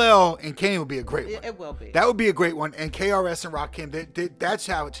and Kane would be a great one. It will be. That would be a great one. And KRS and Rakim, that's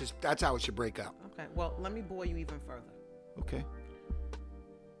how it should break out. Okay. Well, let me bore you even further. Okay.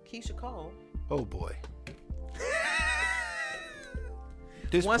 Keisha Cole Oh boy.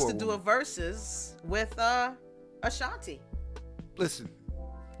 This wants poor to do woman. a versus with Ashanti. Listen,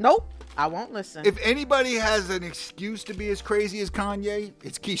 Nope, I won't listen. if anybody has an excuse to be as crazy as Kanye,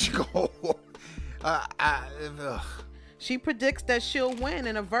 it's Keisha Cole. She predicts that she'll win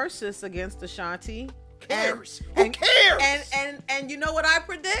in a versus against Ashanti. Who cares? Who cares? And you know what I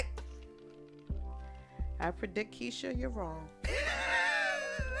predict? I predict, Keisha, you're wrong.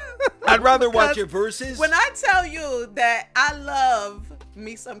 I'd rather watch your verses. When I tell you that I love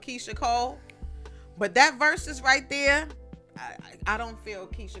me some Keisha Cole, but that versus right there, I don't feel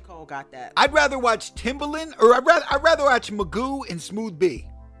Keisha Cole got that. I'd rather watch Timbaland, or I'd rather watch Magoo and Smooth B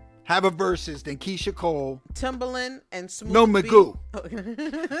have a versus than Keisha Cole. Timbaland and Smooth No, B. Magoo.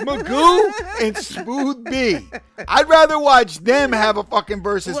 Magoo and Smooth B. I'd rather watch them have a fucking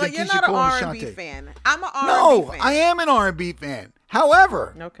versus Well, than you're Keisha not an Cole and R&B Ashanti. fan. I'm an R&B No, fan. I am an R&B fan.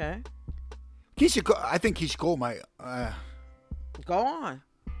 However, Okay, I think Keisha Cole might. go on.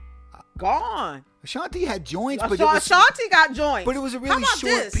 Go on. Ashanti had joints, but it was, Ashanti got joints. but it was a How really about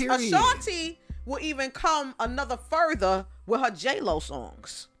short this? period. Ashanti will even come another further with her J-Lo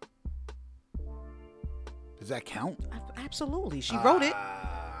songs. Does that count? Absolutely. She wrote it.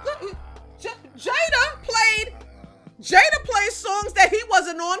 Jada played songs that he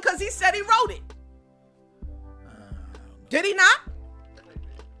wasn't on because he said he wrote it. Did he not?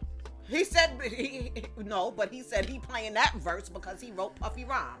 He said no, but he said he playing that verse because he wrote Puffy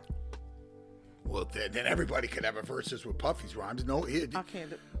Rhyme. Well, then everybody could have a verses with Puffy's rhymes. No, I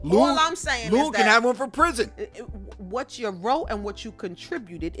can't. Lou, all I'm saying Lou is can that have one for prison. What you wrote and what you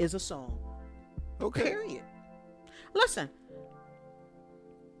contributed is a song. Okay. Period. Listen,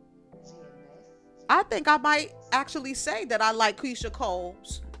 I think I might actually say that I like Keisha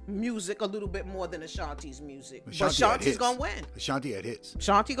Cole's music a little bit more than Ashanti's music. But Ashanti's gonna win. Ashanti had hits.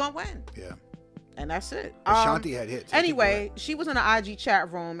 Ashanti gonna win. Yeah. And that's it. Ashanti had hits. Anyway, she was in an IG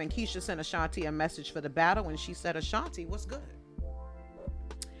chat room and Keisha sent Ashanti a message for the battle and she said, Ashanti, what's good?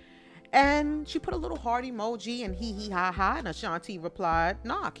 And she put a little heart emoji and hee hee ha ha, and Ashanti replied,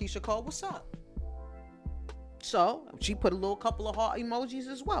 nah, Keisha Cole, what's up? So she put a little couple of heart emojis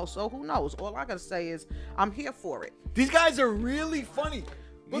as well. So who knows? All I gotta say is I'm here for it. These guys are really funny.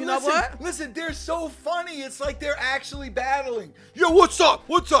 But you know what? Listen, they're so funny. It's like they're actually battling. Yo, what's up?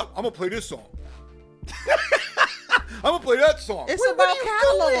 What's up? I'm gonna play this song. I'm gonna play that song. It's about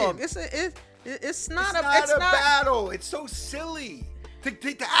catalog. It's not a battle. It's so silly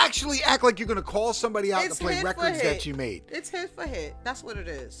to actually act like you're gonna call somebody out to play records that you made. It's hit for hit. That's what it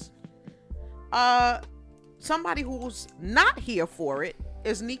is. Somebody who's not here for it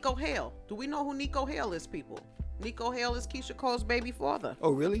is Nico Hale. Do we know who Nico Hale is, people? Nico Hale is Keisha Cole's baby father.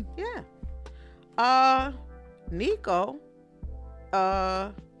 Oh, really? Yeah. Nico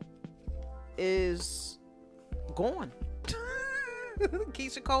is gone.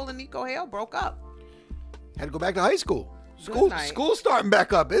 Keisha Cole and Nico Hale broke up. Had to go back to high school. School starting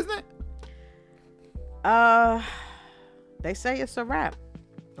back up, isn't it? They say it's a wrap.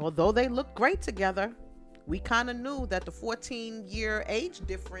 Although they look great together, we kind of knew that the 14-year age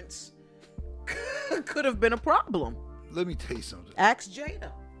difference could have been a problem. Let me tell you something. Ask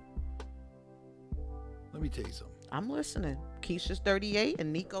Jada. Let me tell you something. I'm listening. Keisha's 38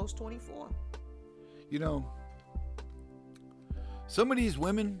 and Nico's 24. You know, some of these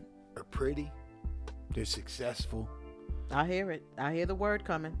women are pretty. They're successful. I hear it. I hear the word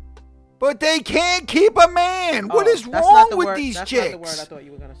coming. But they can't keep a man. What is wrong with these chicks? That's not the word I thought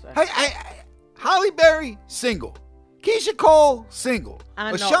you were going to say. Halle Berry, single. Keisha Cole, single.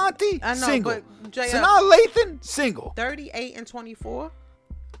 Ashanti, single. Sanaa Lathan, single. 38 and 24.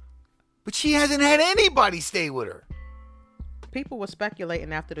 But she hasn't had anybody stay with her. People were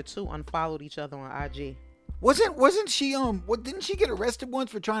speculating after the two unfollowed each other on IG. Wasn't she didn't she get arrested once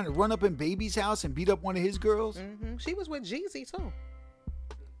for trying to run up in Baby's house and beat up one of his girls? Mm-hmm. She was with Jeezy too.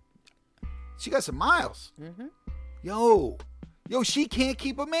 She got some miles. Mm-hmm. Yo, she can't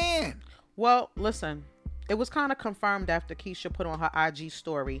keep a man. Well, listen, it was kind of confirmed after Keisha put on her IG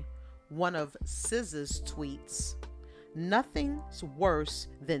story one of SZA's tweets. Nothing's worse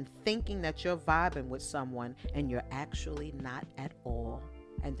than thinking that you're vibing with someone and you're actually not at all.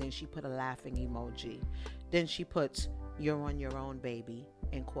 And then she put a laughing emoji. Then she puts, you're on your own, baby,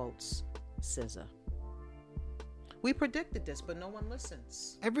 in quotes, SZA. We predicted this, but no one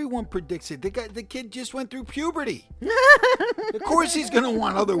listens. Everyone predicts it. The kid just went through puberty. Of course he's going to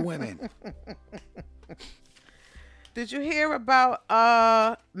want other women. Did you hear about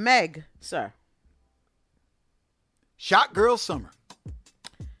Meg, sir? Shot Girl Summer.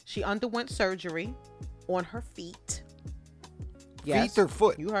 She underwent surgery on her feet. Yes, feet or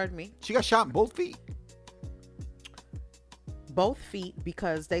foot? You heard me. She got shot in both feet. Both feet,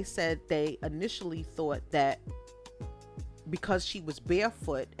 because they said they initially thought that because she was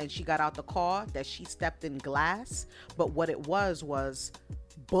barefoot and she got out the car that she stepped in glass. But what it was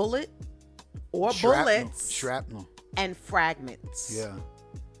bullet or bullets. Shrapnel. And fragments. Yeah.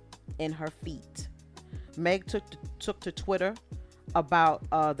 In her feet. Meg took to Twitter about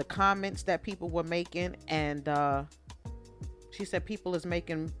the comments that people were making, and she said people is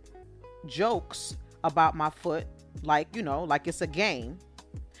making jokes about my foot, like it's a game.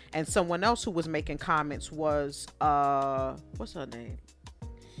 And someone else who was making comments was what's her name?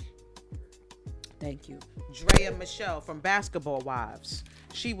 Thank you, Drea Michelle from Basketball Wives.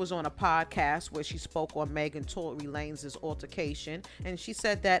 She was on a podcast where she spoke on Megan Tory Lanez's altercation, and she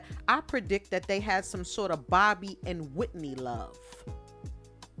said that I predict that they had some sort of Bobby and Whitney love.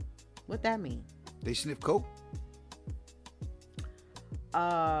 What that mean? They sniff coke?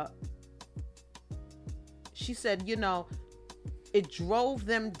 She said, it drove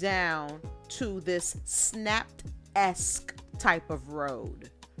them down to this Snapped-esque type of road,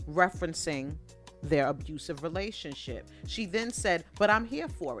 referencing their abusive relationship. She then said, but I'm here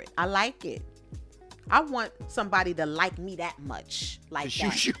for it. I like it. I want somebody to like me that much, like To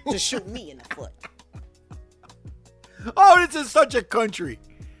that, shoot you. to shoot me in the foot. Oh, this is such a country.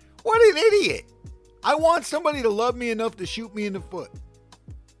 What an idiot. I want somebody to love me enough to shoot me in the foot.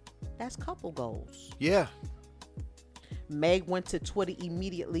 That's couple goals. Yeah. Meg went to Twitter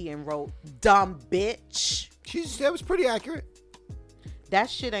immediately and wrote, "Dumb bitch." That was pretty accurate. That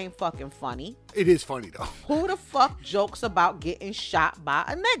shit ain't fucking funny. It is funny, though. Who the fuck jokes about getting shot by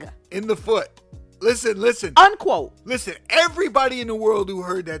a nigga? In the foot. Listen. Unquote. Listen, everybody in the world who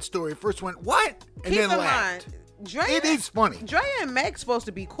heard that story first went, what? And Keep then in laughed. mind, Drea, It is funny. Drea and Meg supposed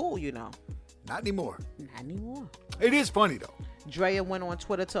to be cool, you know. Not anymore. Not anymore. It is funny, though. Drea went on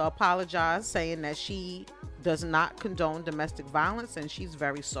Twitter to apologize, saying that she does not condone domestic violence and she's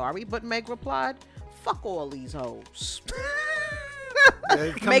very sorry. But Meg replied, "Fuck all these hoes." Yeah,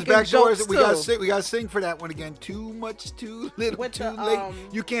 it comes Making back to us. jokes, We too. gotta sing for that one again. Too much, too little, With too the, late.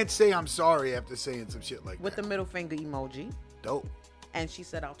 You can't say I'm sorry after saying some shit like with that. the middle finger emoji. Dope. And she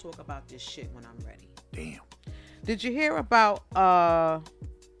said, "I'll talk about this shit when I'm ready." Damn. Did you hear about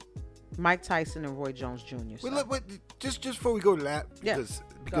Mike Tyson and Roy Jones Jr.? Wait, look, just before we go to that, Yeah,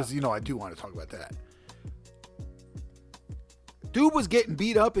 because go. you know I do want to talk about that. Dude was getting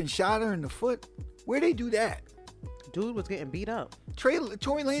beat up and shot her in the foot. Where'd they do that? Dude was getting beat up. Tory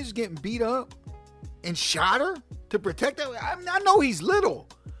Lanez is getting beat up and shot her to protect her. I know he's little,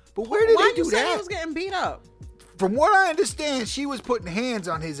 but where did Why they do you say that? he was getting beat up? From what I understand, she was putting hands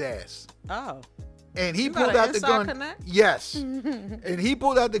on his ass. Oh. And he You got pulled an out the inside gun. connect? Yes. And he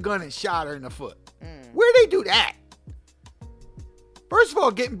pulled out the gun and shot her in the foot. Mm. Where they do that? First of all,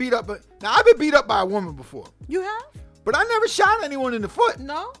 getting beat up. Now, I've been beat up by a woman before, You have? but I never shot anyone in the foot.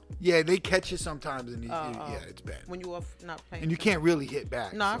 No? Yeah, they catch you sometimes, and Oh. yeah, it's bad. When you were not paying. And you can't really hit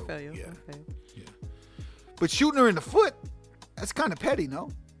back. No, I so, feel you. Yeah. I feel you. But shooting her in the foot, that's kind of petty, no?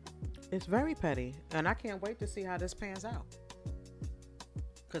 It's very petty. And I can't wait to see how this pans out.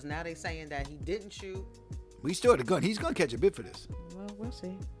 Because now they saying that he didn't shoot. We still had a gun. He's going to catch a bit for this. Well, we'll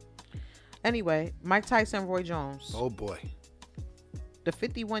see. Anyway, Mike Tyson, Roy Jones. Oh, boy. The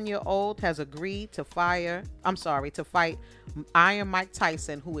 51-year-old has agreed to fight Iron Mike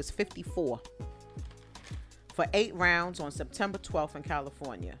Tyson, who is 54, for 8 rounds on September 12th in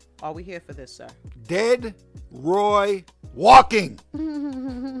California. Are we here for this, sir? Dead Roy walking.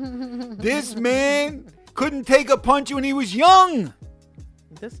 This man couldn't take a punch when he was young.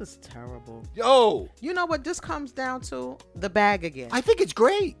 This is terrible. Yo, You know what this comes down to? The bag again. I think it's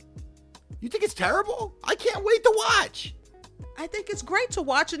great. You think it's terrible? I can't wait to watch. I think it's great to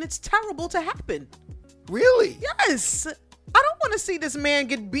watch and it's terrible to happen. Really? Yes. I don't want to see this man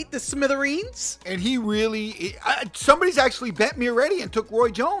get beat to smithereens. And he really, somebody's actually bet me already and took Roy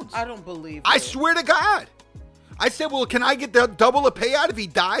Jones. I don't believe I it. swear to God. I said, well, can I get the double a payout if he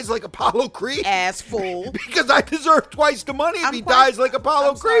dies like Apollo Creed? Ass fool. Because I deserve twice the money if I'm he quite- dies like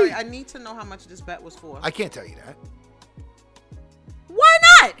Apollo I'm sorry, Creed. I need to know how much this bet was for. I can't tell you that. Why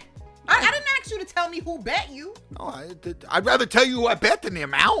not? I didn't ask you to tell me who bet you. No, I'd rather tell you who I bet than the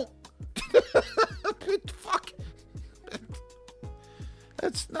amount. Fuck.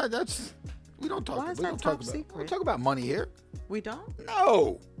 We don't talk. Why is we that don't top talk about. secret? We don't talk about money here. We don't?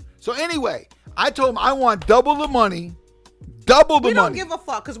 No. So anyway, I told him I want double the money. Double the We money. don't give a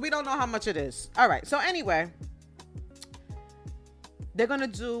fuck because we don't know how much it is. All right. So anyway, they're going to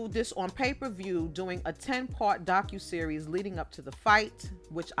do this on pay-per-view, doing a 10-part docuseries leading up to the fight,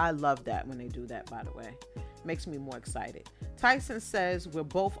 which I love that when they do that, by the way. Makes me more excited. Tyson says we're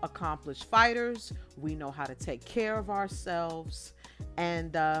both accomplished fighters. We know how to take care of ourselves.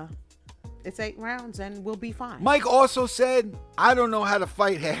 And it's 8 rounds and we'll be fine. Mike also said, I don't know how to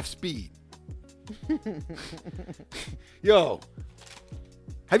fight half speed. Yo,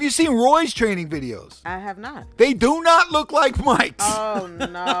 have you seen Roy's training videos? I have not. They do not look like Mike's. Oh,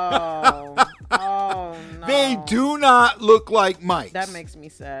 no. Oh, no. They do not look like Mike's. That makes me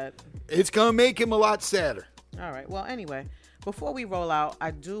sad. It's going to make him a lot sadder. All right. Well, anyway, before we roll out,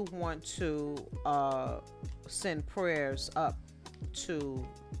 I do want to send prayers up to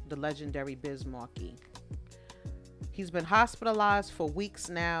the legendary Biz Markie. He's been hospitalized for weeks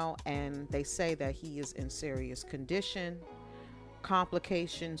now, and they say that he is in serious condition.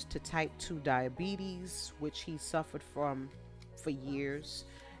 Complications to type 2 diabetes, which he suffered from for years.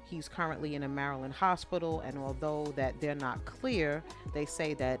 He's currently in a Maryland hospital, and although that they're not clear, they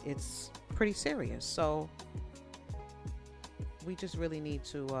say that it's pretty serious. So we just really need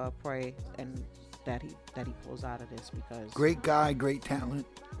to pray and that he pulls out of this, because Great guy, great talent.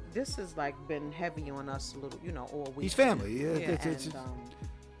 this has like been heavy on us a little, all week. He's family. Yeah, and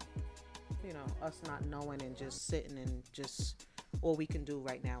us not knowing and just sitting and just all we can do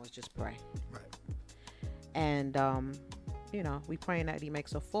right now is just pray. right. And, we praying that he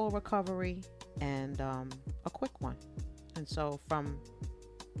makes a full recovery and a quick one. And so from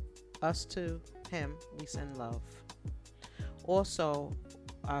us to him, we send love. Also,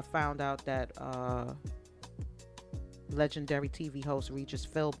 I found out that legendary TV host Regis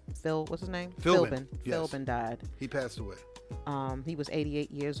Phil, what's his name? Philbin. Yes. Philbin died. He passed away. He was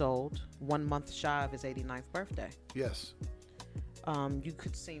 88 years old, 1 month shy of his 89th birthday. Yes. You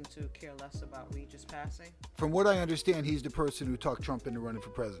could seem to care less about Regis passing. From what I understand, he's the person who talked Trump into running for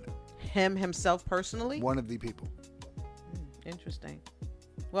president. Himself personally? One of the people. Interesting.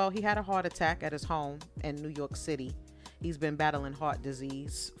 Well, he had a heart attack at his home in New York City. He's been battling heart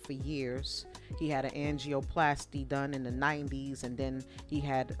disease for years. He had an angioplasty done in the 90s, and then he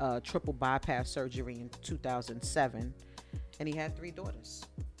had triple bypass surgery in 2007. And he had 3 daughters.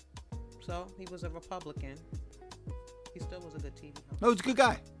 So he was a Republican. He still was a good TV host. No, he's a good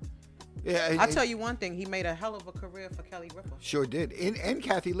guy. Yeah, I'll tell you one thing. He made a hell of a career for Kelly Ripa. Sure did. And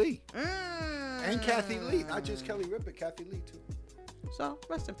Kathy Lee. And Kathy Lee. Not just Kelly Ripa, Kathy Lee, too. So,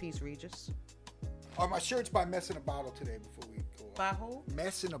 rest in peace, Regis. My shirt's by Mess in a Bottle today before we go on. By who?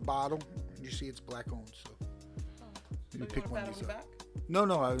 Mess in a Bottle. You see, it's black owned, so. So you pick one of these up. Back? No, I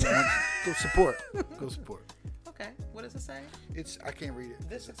want go support. Go support. Okay. What does it say? I can't read it.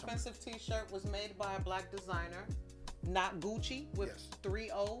 This expensive t-shirt was made by a black designer, not Gucci, with 3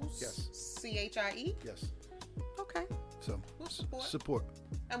 O's. Yes. CHIE? Yes. Okay. So, we'll support.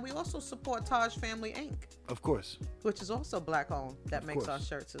 And we also support Taj Family Inc., of course, which is also black owned, that makes our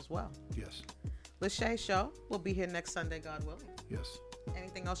shirts as well. Yes. Lachey Show will be here next Sunday, God willing. Yes.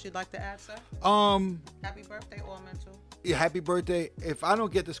 Anything else you'd like to add, sir? Happy birthday, All Mental. Yeah, happy birthday. If I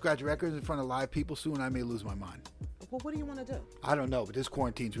don't get to scratch records in front of live people soon, I may lose my mind. Well, what do you want to do? I don't know, but this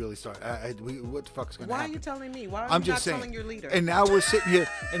quarantine's really starting. What the fuck is going to happen? Why are you telling me? Why are I'm you just not saying. telling your leader? And now we're sitting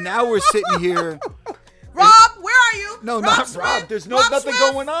here. Rob, where are you? No, Rob not Smith? Rob. There's Rob nothing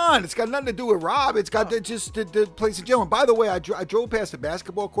Smith? going on. It's got nothing to do with Rob. It's got just the place in jail. And by the way, I drove past the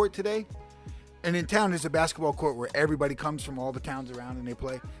basketball court today. And in town, there's a basketball court where everybody comes from all the towns around and they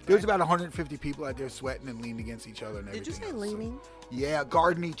play. There's about 150 people out there sweating and leaning against each other and everything. Did you say leaning? Yeah,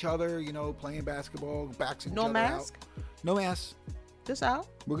 guarding each other, playing basketball, backs each other out. No mask? No mask. Just out?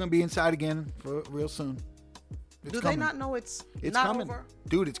 We're going to be inside again for real soon. It's Do coming. they not know it's not coming. over?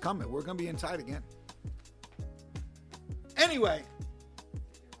 Dude, it's coming. We're going to be inside again. Anyway.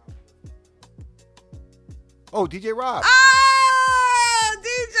 Oh, DJ Rob. Oh,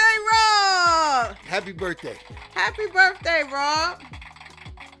 DJ Rob. Happy birthday. Happy birthday, Rob.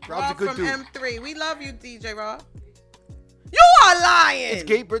 Rob's a good from dude. M3. We love you, DJ Rob. You are lying. It's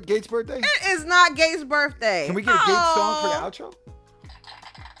Gates' birthday? It is not Gates' birthday. Can we get a Gates song for the outro?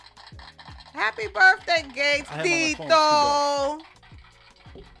 Happy birthday, Gates. Tito.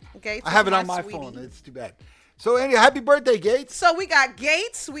 Gates, I have it on my sweetie. phone. It's too bad. So anyway, happy birthday, Gates. So we got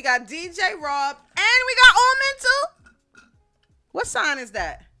Gates, we got DJ Rob, and we got All Mental. What sign is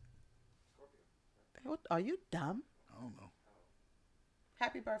that? What, are you dumb? I don't know.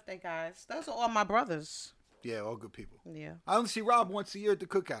 Happy birthday, guys. Those are all my brothers. Yeah, all good people. Yeah. I only see Rob once a year at the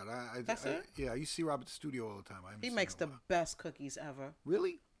cookout. That's it? Yeah, I used to see Rob at the studio all the time. He makes the best cookies ever.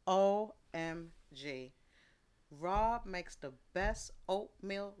 Really? OMG. Rob makes the best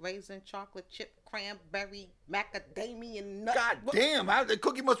oatmeal, raisin, chocolate chip, cranberry, macadamia nut. God damn, the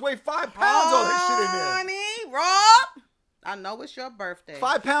cookie must weigh 5 pounds, all that shit in there. Honey, Rob, I know it's your birthday.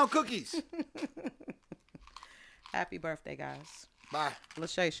 5 pound cookies. Happy birthday, guys. Bye.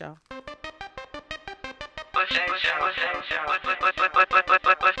 Lachey Show. Lachey Show.